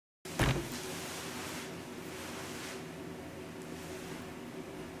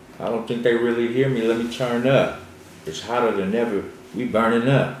I don't think they really hear me. Let me turn up. It's hotter than ever. We burning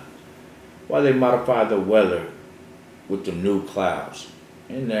up. Why they modify the weather with the new clouds?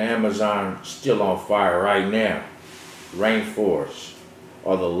 And the Amazon still on fire right now. Rainforests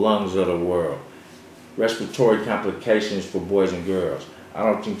are the lungs of the world. Respiratory complications for boys and girls. I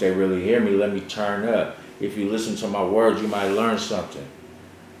don't think they really hear me. Let me turn up. If you listen to my words, you might learn something.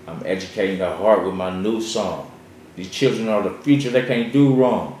 I'm educating the heart with my new song. These children are the future. They can't do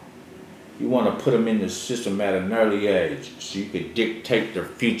wrong. You want to put them in the system at an early age so you could dictate their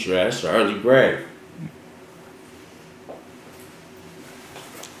future. That's an early grave.